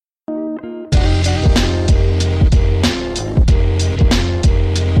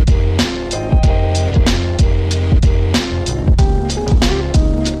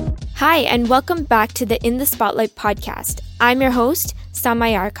Hi, and welcome back to the In the Spotlight podcast. I'm your host,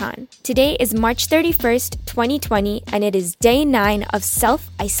 Samayar Khan. Today is March 31st, 2020, and it is day 9 of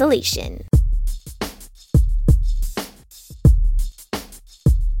self-isolation.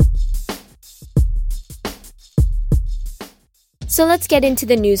 So let's get into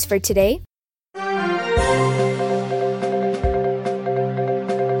the news for today.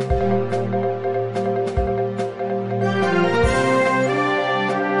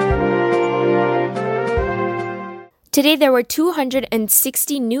 Today, there were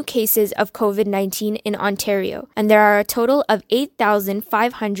 260 new cases of COVID-19 in Ontario, and there are a total of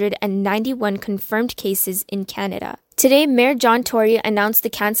 8,591 confirmed cases in Canada. Today, Mayor John Tory announced the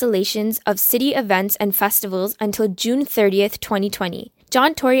cancellations of city events and festivals until June 30th, 2020.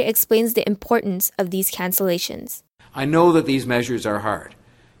 John Tory explains the importance of these cancellations. I know that these measures are hard.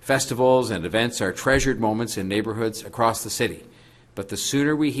 Festivals and events are treasured moments in neighborhoods across the city. But the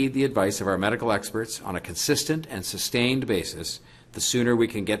sooner we heed the advice of our medical experts on a consistent and sustained basis, the sooner we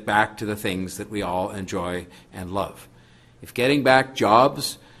can get back to the things that we all enjoy and love. If getting back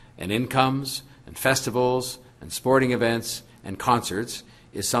jobs and incomes and festivals and sporting events and concerts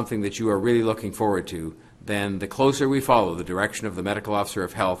is something that you are really looking forward to, then the closer we follow the direction of the Medical Officer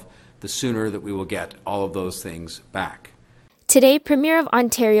of Health, the sooner that we will get all of those things back. Today, Premier of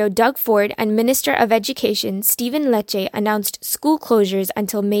Ontario Doug Ford and Minister of Education Stephen Lecce announced school closures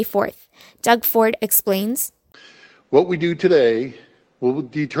until May 4th. Doug Ford explains, "What we do today will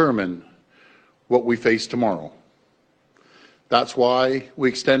determine what we face tomorrow. That's why we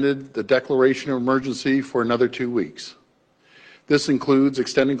extended the declaration of emergency for another 2 weeks. This includes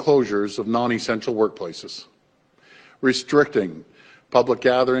extending closures of non-essential workplaces, restricting public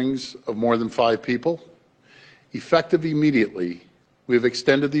gatherings of more than 5 people. Effective immediately, we have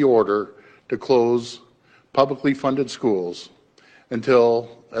extended the order to close publicly funded schools until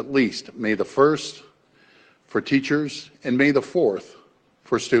at least May the 1st for teachers and May the 4th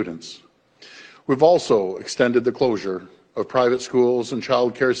for students. We've also extended the closure of private schools and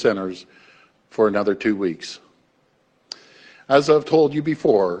child care centers for another 2 weeks. As I've told you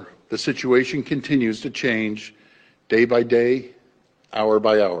before, the situation continues to change day by day, hour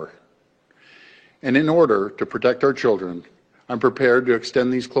by hour. And in order to protect our children, I'm prepared to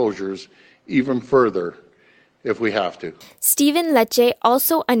extend these closures even further if we have to." Stephen Lecce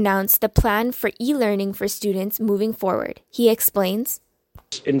also announced the plan for e-learning for students moving forward. He explains,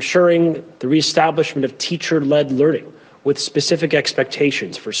 "Ensuring the reestablishment of teacher-led learning with specific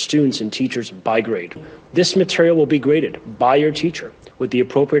expectations for students and teachers by grade. This material will be graded by your teacher with the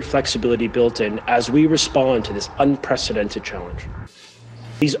appropriate flexibility built in as we respond to this unprecedented challenge.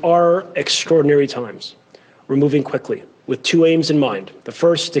 These are extraordinary times. We're moving quickly with 2 aims in mind. The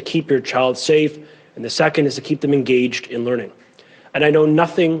first, to keep your child safe, and the second is to keep them engaged in learning. And I know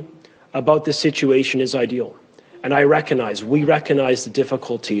nothing about this situation is ideal. And we recognize the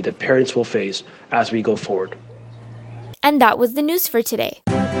difficulty that parents will face as we go forward." And that was the news for today.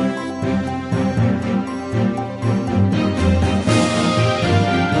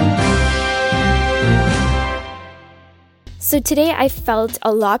 So today I felt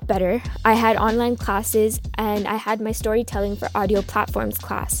a lot better. I had online classes and I had my storytelling for audio platforms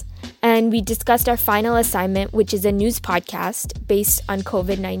class. And we discussed our final assignment, which is a news podcast based on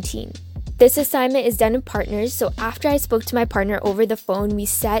COVID-19. This assignment is done in partners, so after I spoke to my partner over the phone, we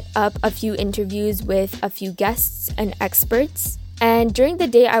set up a few interviews with a few guests and experts. And during the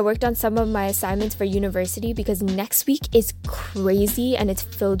day, I worked on some of my assignments for university because next week is crazy and it's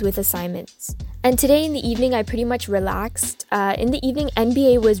filled with assignments. And today in the evening, I pretty much relaxed. In the evening,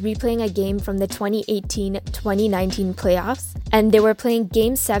 NBA was replaying a game from the 2018-2019 playoffs. And they were playing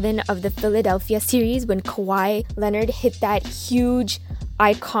Game 7 of the Philadelphia series when Kawhi Leonard hit that huge,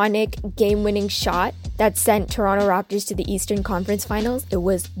 iconic game-winning shot that sent Toronto Raptors to the Eastern Conference Finals. It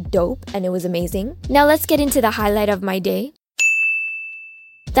was dope and it was amazing. Now let's get into the highlight of my day.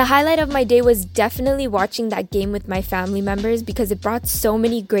 The highlight of my day was definitely watching that game with my family members because it brought so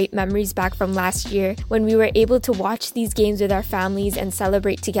many great memories back from last year when we were able to watch these games with our families and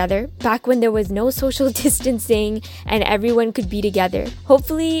celebrate together, back when there was no social distancing and everyone could be together.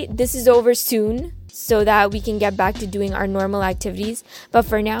 Hopefully this is over soon so that we can get back to doing our normal activities, but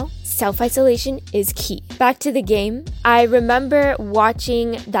for now, self-isolation is key. Back to the game. I remember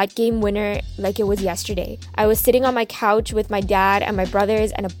watching that game winner like it was yesterday. I was sitting on my couch with my dad and my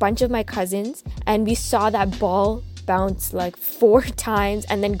brothers and a bunch of my cousins, and we saw that ball bounce like 4 times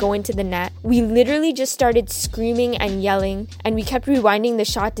and then go into the net. We literally just started screaming and yelling, and we kept rewinding the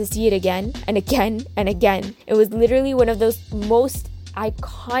shot to see it again and again and again. It was literally one of those most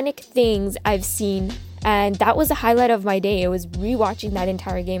iconic things I've seen And that was the highlight of my day. It was rewatching that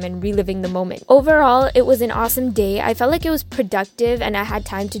entire game and reliving the moment. Overall, it was an awesome day. I felt like it was productive and I had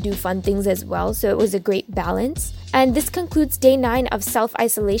time to do fun things as well, so it was a great balance. And this concludes day 9 of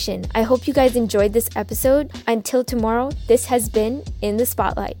self-isolation. I hope you guys enjoyed this episode. Until tomorrow, this has been In the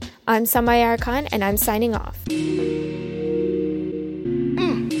Spotlight. I'm Samaya Arkan and I'm signing off.